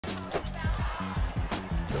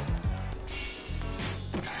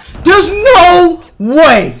There's no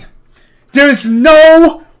way. There's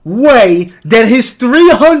no way that his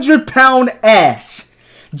 300-pound ass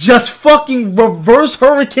just fucking reverse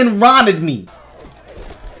Hurricane Ron'd me.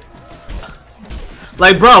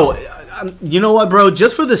 Like, bro, you know what, bro?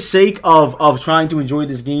 Just for the sake of trying to enjoy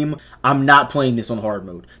this game, I'm not playing this on hard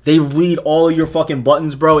mode. They read all of your fucking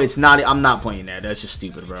buttons, bro. It's not. I'm not playing that. That's just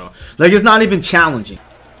stupid, bro. Like, it's not even challenging.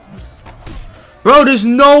 Bro, there's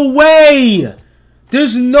no way.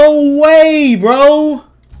 There's no way, bro.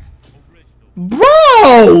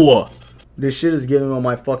 Bro! This shit is getting on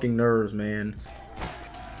my fucking nerves, man.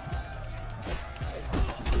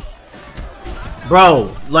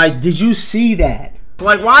 Bro, like, did you see that?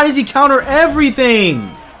 Like, why does he counter everything?